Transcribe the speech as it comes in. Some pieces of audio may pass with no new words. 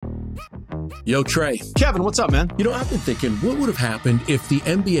Yo, Trey. Kevin, what's up, man? You know, I've been thinking, what would have happened if the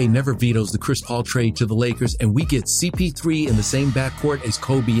NBA never vetoes the Chris Paul trade to the Lakers and we get CP3 in the same backcourt as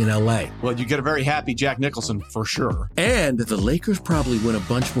Kobe in LA? Well, you get a very happy Jack Nicholson for sure. And the Lakers probably win a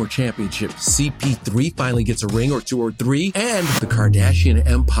bunch more championships. CP3 finally gets a ring or 2 or 3, and the Kardashian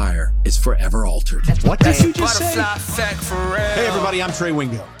empire is forever altered. What did you just say? Hey, everybody, I'm Trey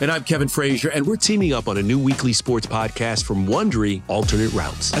Wingo. And I'm Kevin Frazier, and we're teaming up on a new weekly sports podcast from Wondery, Alternate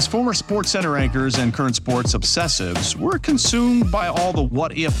Routes. As former SportsCenter anchors and current sports obsessives, we're consumed by all the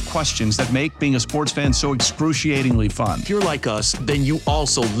what-if questions that make being a sports fan so excruciatingly fun. If you're like us, then you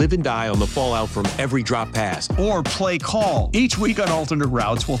also live and die on the fallout from every drop pass. Or play call. Each week on Alternate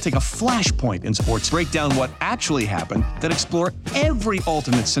Routes, we'll take a flashpoint in sports, break down what actually happened, then explore every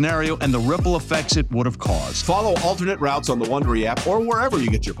alternate scenario and the ripple effects it would have caused. Follow Alternate Routes on the Wondery app or wherever you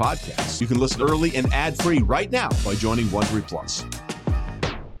get your podcasts. You can listen early and ad-free right now by joining Wondery Plus.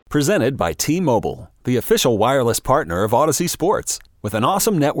 Presented by T-Mobile, the official wireless partner of Odyssey Sports. With an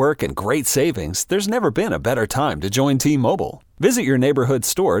awesome network and great savings, there's never been a better time to join T-Mobile. Visit your neighborhood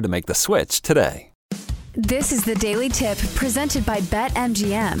store to make the switch today. This is the Daily Tip presented by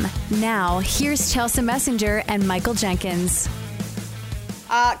BetMGM. Now, here's Chelsea Messenger and Michael Jenkins.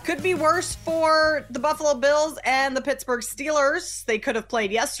 Could be worse for the Buffalo Bills and the Pittsburgh Steelers. They could have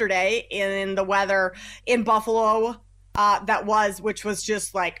played yesterday in the weather in Buffalo. Which was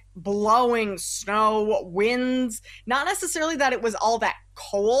just like blowing snow, winds. Not necessarily that it was all that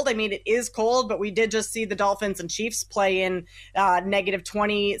cold. I mean, it is cold, but we did just see the Dolphins and Chiefs play in negative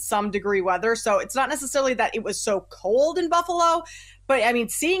 20 some degree weather. So it's not necessarily that it was so cold in Buffalo, but I mean,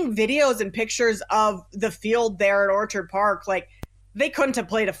 seeing videos and pictures of the field there at Orchard Park, like they couldn't have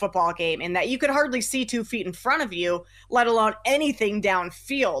played a football game in that you could hardly see 2 feet in front of you, let alone anything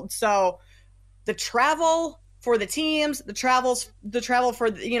downfield. So the travel for the teams, the travel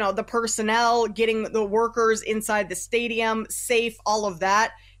for, the personnel, getting the workers inside the stadium safe, all of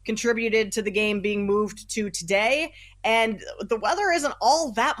that contributed to the game being moved to today. And the weather isn't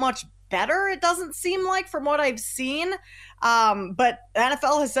all that much better, it doesn't seem like, from what I've seen. But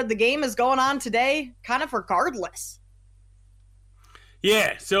NFL has said the game is going on today kind of regardless.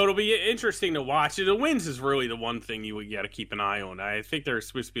 Yeah, so it'll be interesting to watch. The winds is really the one thing you got to keep an eye on. I think they're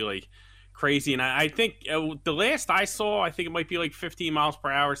supposed to be like crazy, and I think the last I saw, I think it might be like 15 miles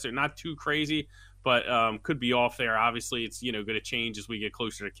per hour, so not too crazy, but could be off there. Obviously, it's going to change as we get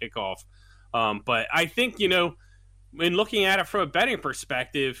closer to kickoff. But I think when looking at it from a betting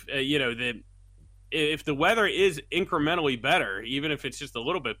perspective, that if the weather is incrementally better, even if it's just a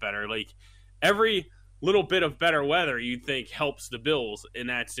little bit better, like every little bit of better weather, you'd think helps the Bills in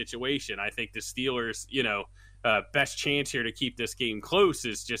that situation. I think the Steelers, best chance here to keep this game close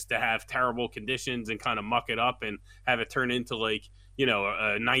is just to have terrible conditions and kind of muck it up and have it turn into like, a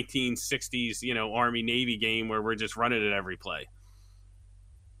 1960s, Army-Navy game where we're just running it every play.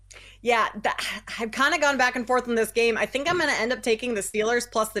 Yeah, I've kind of gone back and forth in this game. I think I'm going to end up taking the Steelers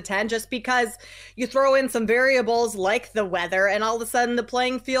plus the 10 just because you throw in some variables like the weather and all of a sudden the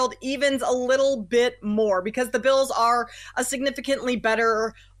playing field evens a little bit more because the Bills are a significantly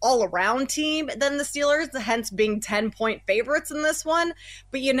better all-around team than the Steelers, hence being 10-point favorites in this one.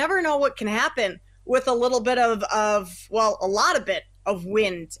 But you never know what can happen with a little bit of a lot of it of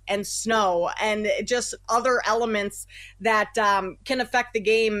wind and snow and just other elements that can affect the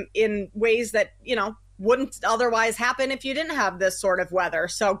game in ways that, wouldn't otherwise happen if you didn't have this sort of weather.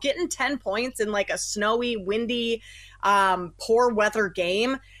 So getting 10 points in like a snowy, windy, poor weather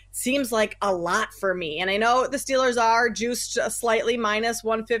game seems like a lot for me. And I know the Steelers are juiced slightly minus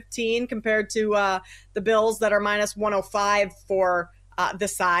 115 compared to the Bills that are minus 105 for the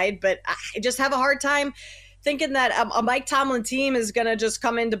side, but I just have a hard time thinking that a Mike Tomlin team is going to just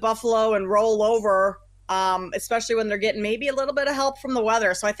come into Buffalo and roll over, especially when they're getting maybe a little bit of help from the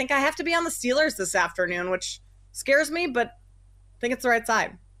weather. So I think I have to be on the Steelers this afternoon, which scares me, but I think it's the right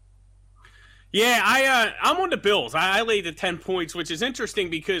side. Yeah, I'm on the Bills. I laid the 10 points, which is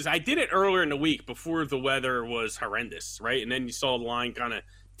interesting because I did it earlier in the week before the weather was horrendous, right? And then you saw the line kind of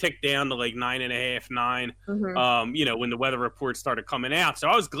tick down to like 9.5, 9, when the weather reports started coming out. So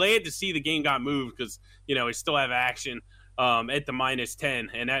I was glad to see the game got moved because, I still have action at the minus 10.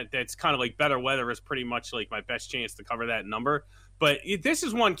 And that's kind of like better weather is pretty much like my best chance to cover that number. But this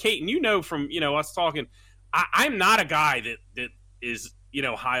is one, Kate, and from, us talking, I'm not a guy that is,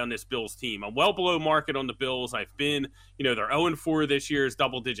 high on this Bills team. I'm well below market on the Bills. I've been, they're 0-4 this year as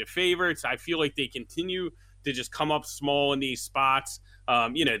double-digit favorites. I feel like they continue to just come up small in these spots.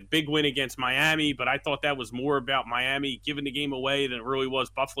 Big win against Miami, but I thought that was more about Miami giving the game away than it really was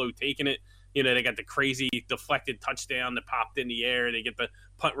Buffalo taking it. They got the crazy deflected touchdown that popped in the air. They get the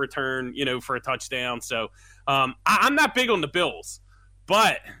punt return, for a touchdown. So I'm not big on the Bills,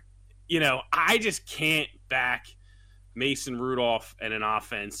 but, I just can't back Mason Rudolph and an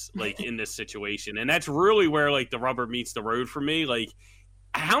offense in this situation. And that's really where the rubber meets the road for me.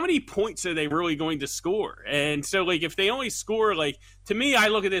 How many points are they really going to score? And so if they only score, to me, I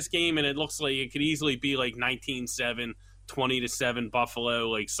look at this game and it looks like it could easily be 19-7, 20-7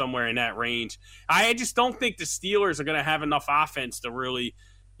 Buffalo, somewhere in that range. I just don't think the Steelers are going to have enough offense to really,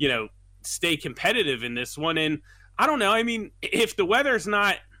 stay competitive in this one. And I don't know. I mean, if the weather's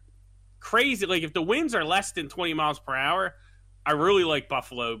not crazy, if the winds are less than 20 miles per hour, I really like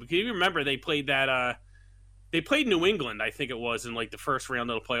Buffalo, because you remember they played New England, I think it was, in the first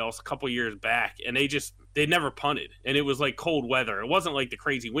round of the playoffs a couple years back, and they never punted, and it was cold weather. It wasn't the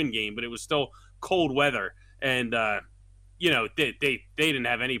crazy wind game, but it was still cold weather, and they didn't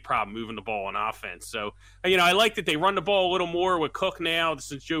have any problem moving the ball on offense. So I like that they run the ball a little more with Cook now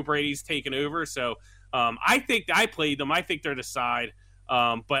since Joe Brady's taken over. So I think I played them. I think they're the side.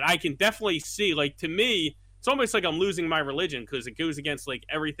 But I can definitely see, to me, it's almost like I'm losing my religion, because it goes against,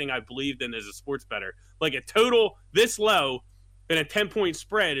 everything I believed in as a sports bettor. A total this low and a 10-point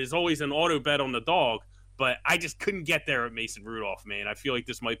spread is always an auto bet on the dog, but I just couldn't get there at Mason Rudolph, man. I feel like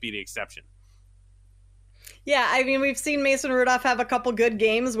this might be the exception. Yeah, I mean, we've seen Mason Rudolph have a couple good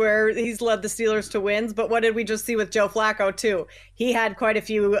games where he's led the Steelers to wins, but what did we just see with Joe Flacco, too? He had quite a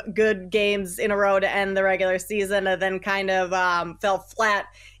few good games in a row to end the regular season and then kind of fell flat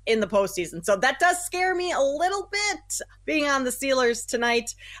in the postseason. So that does scare me a little bit, being on the Steelers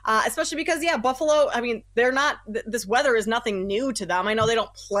tonight, especially because, Buffalo, I mean, this weather is nothing new to them. I know they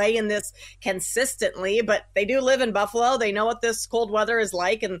don't play in this consistently, but they do live in Buffalo. They know what this cold weather is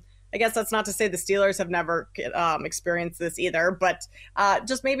like, and I guess that's not to say the Steelers have never experienced this either, but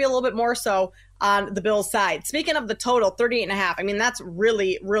just maybe a little bit more so on the Bills side. Speaking of the total, 38.5, I mean, that's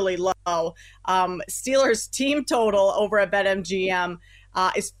really, really low. Steelers team total over at BetMGM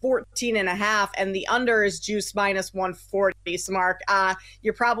is 14.5, and the under is juice minus 140. So, Mark,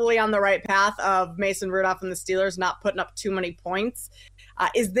 you're probably on the right path of Mason Rudolph and the Steelers not putting up too many points.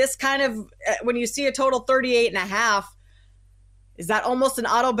 Is this kind of, when you see a total 38.5, is that almost an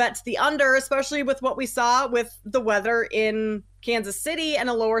auto bet to the under, especially with what we saw with the weather in Kansas City and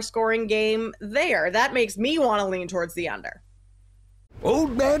a lower scoring game there? That makes me want to lean towards the under.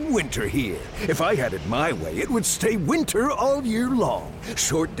 Old Man Winter here. If I had it my way, it would stay winter all year long.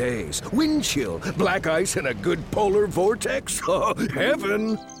 Short days, wind chill, black ice, and a good polar vortex. Oh,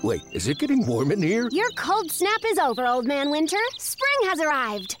 heaven. Wait, is it getting warm in here? Your cold snap is over, Old Man Winter. Spring has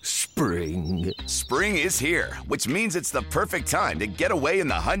arrived. Spring. Spring is here, which means it's the perfect time to get away in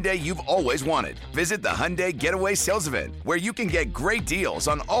the Hyundai you've always wanted. Visit the Hyundai Getaway Sales Event, where you can get great deals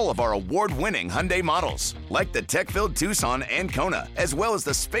on all of our award-winning Hyundai models, like the tech-filled Tucson and Kona, as well as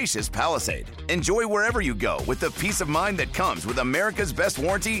the spacious Palisade. Enjoy wherever you go with the peace of mind that comes with America's best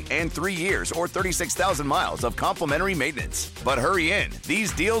warranty and 3 years or 36,000 miles of complimentary maintenance. But hurry in,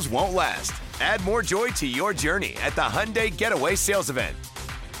 these deals won't last. Add more joy to your journey at the Hyundai Getaway Sales Event.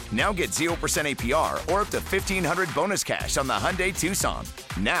 Now get 0% APR or up to $1,500 bonus cash on the Hyundai Tucson.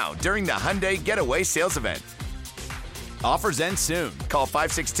 Now, during the Hyundai Getaway Sales Event. Offers end soon. Call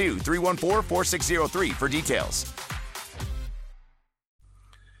 562-314-4603 for details.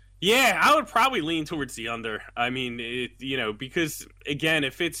 Yeah, I would probably lean towards the under. I mean, because again,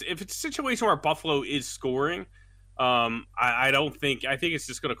 if it's a situation where Buffalo is scoring, I think it's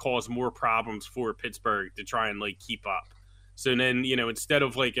just going to cause more problems for Pittsburgh to try and keep up. So then, instead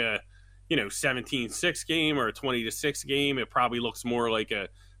of a 17-6 game or a 20-6 game, it probably looks more like a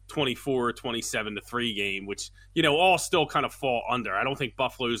 24-27-3 game, which, all still kind of fall under. I don't think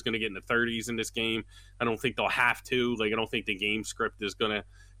Buffalo is going to get in the 30s in this game. I don't think they'll have to. I don't think the game script is going to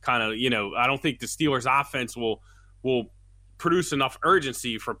kind of, I don't think the Steelers offense will produce enough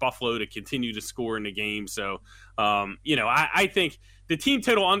urgency for Buffalo to continue to score in the game. So, I think the team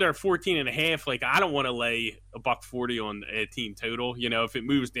total under 14.5, I don't want to lay $140 on a team total. If it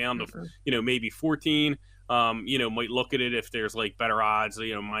moves down to, maybe 14, might look at it if there's better odds,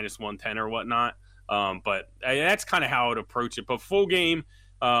 minus 110 or whatnot. But that's kind of how I would approach it. But full game,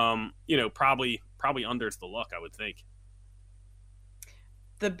 probably under's the look, I would think.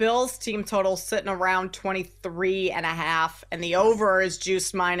 The Bills team total sitting around 23.5, and the over is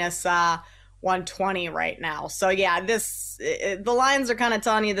juice minus 120 right now. So yeah, the lines are kind of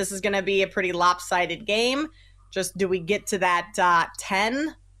telling you this is going to be a pretty lopsided game. Just do we get to that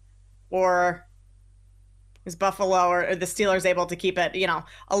 10, or is Buffalo or the Steelers able to keep it, a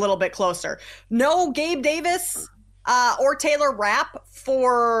little bit closer? No Gabe Davis or Taylor Rapp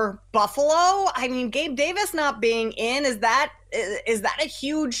for Buffalo. I mean, Gabe Davis not being in, is that a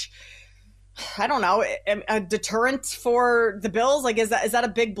huge, I don't know, a deterrent for the Bills? Like, is that a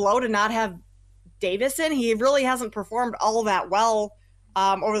big blow to not have Davis in? He really hasn't performed all that well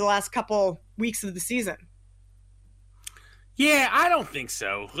over the last couple weeks of the season. Yeah, I don't think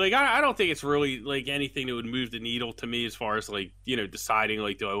so. Like, I don't think it's really like anything that would move the needle to me as far as like, deciding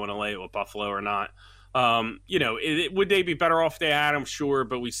like, do I want to lay it with Buffalo or not? Would they be better off if they had him? Sure,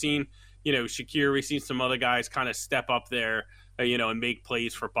 but we've seen, Shakir, we've seen some other guys kind of step up there, and make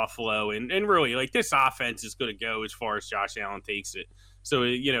plays for Buffalo, and really like this offense is going to go as far as Josh Allen takes it. So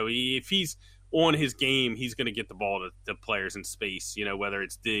if he's on his game, he's going to get the ball to players in space, whether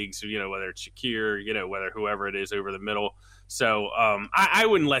it's Diggs or, whether it's Shakir, whether whoever it is over the middle. So I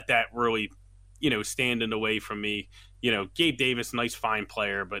wouldn't let that really, stand in the way from me. Gabe Davis, nice, fine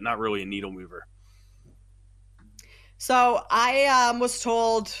player, but not really a needle mover. So I was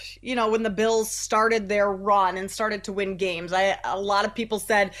told, when the Bills started their run and started to win games, a lot of people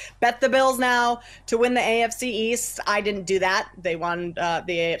said, bet the Bills now to win the AFC East. I didn't do that. They won the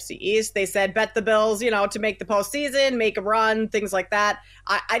AFC East. They said, bet the Bills, to make the postseason, make a run, things like that.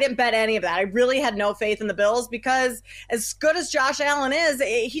 I didn't bet any of that. I really had no faith in the Bills because as good as Josh Allen is,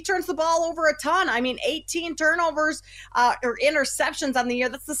 he turns the ball over a ton. I mean, 18 turnovers or interceptions on the year.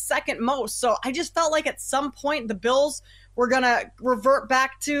 That's the second most. So I just felt like at some point the Bills were going to revert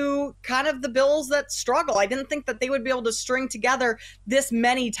back to kind of the Bills that struggle. I didn't think that they would be able to string together this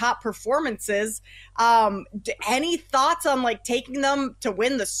many top performances. Any thoughts on like taking them to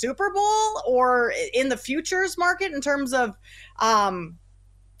win the Super Bowl or in the futures market in terms of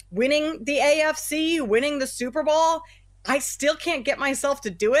winning the AFC, winning the Super Bowl? I still can't get myself to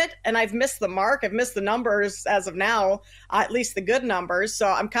do it, and I've missed the mark. I've missed the numbers as of now, at least the good numbers. So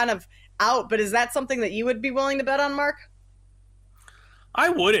I'm kind of out, but is that something that you would be willing to bet on, Mark? I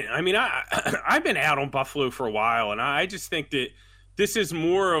wouldn't. I mean, I've been out on Buffalo for a while, and I just think that this is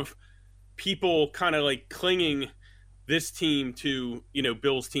more of people kind of like clinging this team to,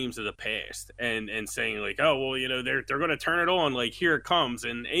 Bills teams of the past and saying like, oh, well, they're going to turn it on. Like, here it comes.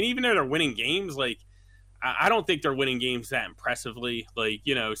 And even though they're winning games, like, I don't think they're winning games that impressively. Like,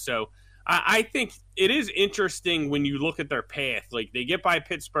 so I think it is interesting when you look at their path. Like, they get by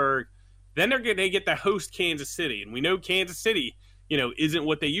Pittsburgh, then they get to host Kansas City. And we know Kansas City, isn't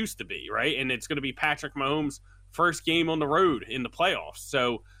what they used to be, right? And it's going to be Patrick Mahomes' first game on the road in the playoffs.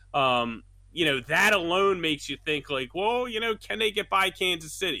 So, that alone makes you think like, well, can they get by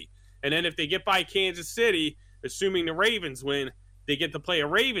Kansas City? And then if they get by Kansas City, assuming the Ravens win, they get to play a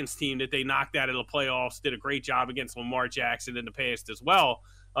Ravens team that they knocked out of the playoffs, did a great job against Lamar Jackson in the past as well.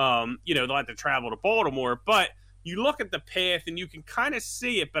 They'll have to travel to Baltimore. But you look at the path and you can kind of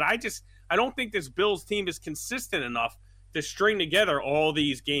see it, but I don't think this Bills team is consistent enough to string together all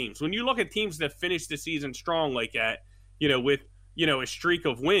these games. When you look at teams that finish the season strong like that, with, a streak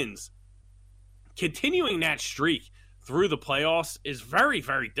of wins, continuing that streak through the playoffs is very,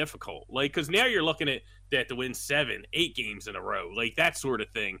 very difficult. Like, because now you're looking at that to win 7-8 games in a row, like that sort of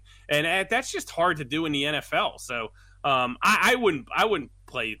thing. And that's just hard to do in the NFL. So I wouldn't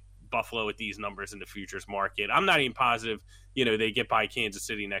play Buffalo at these numbers in the futures market. I'm not even positive, they get by Kansas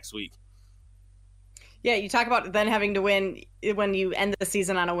City next week. Yeah, you talk about then having to win when you end the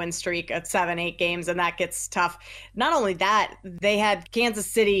season on a win streak at 7-8 games, and that gets tough. Not only that, they had Kansas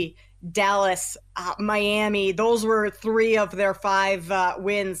City, Dallas, Miami. Those were 3 of their 5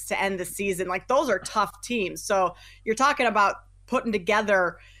 wins to end the season. Like, those are tough teams. So you're talking about putting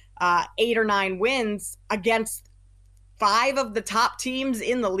together 8 or 9 wins against 5 of the top teams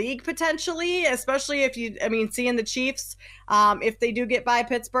in the league potentially, especially seeing the Chiefs, if they do get by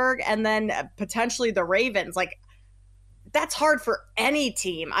Pittsburgh, and then potentially the Ravens. Like, that's hard for any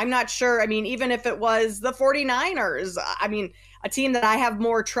team. I'm not sure. I mean, even if it was the 49ers, a team that I have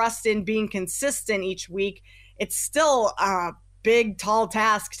more trust in being consistent each week, it's still a big, tall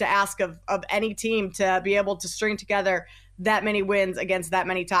task to ask of any team to be able to string together that many wins against that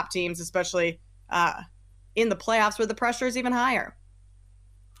many top teams, especially in the playoffs where the pressure is even higher.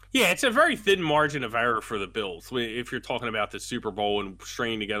 Yeah, it's a very thin margin of error for the Bills if you're talking about the Super Bowl and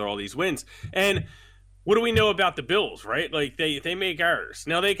stringing together all these wins. And what do we know about the Bills, right? Like, they make errors.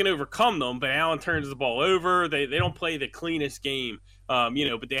 Now, they can overcome them, but Allen turns the ball over. They don't play the cleanest game, but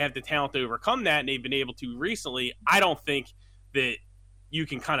they have the talent to overcome that, and they've been able to recently. I don't think that you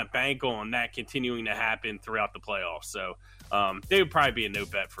can kind of bank on that continuing to happen throughout the playoffs. So they would probably be a no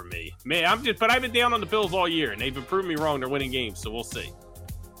bet for me. But I've been down on the Bills all year, and they've been proving me wrong. They're winning games, so we'll see.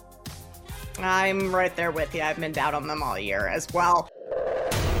 I'm right there with you. I've been down on them all year as well.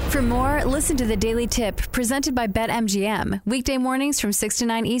 For more, listen to The Daily Tip presented by BetMGM. Weekday mornings from 6 to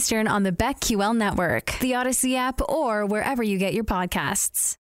 9 Eastern on the BetQL network, the Odyssey app, or wherever you get your podcasts.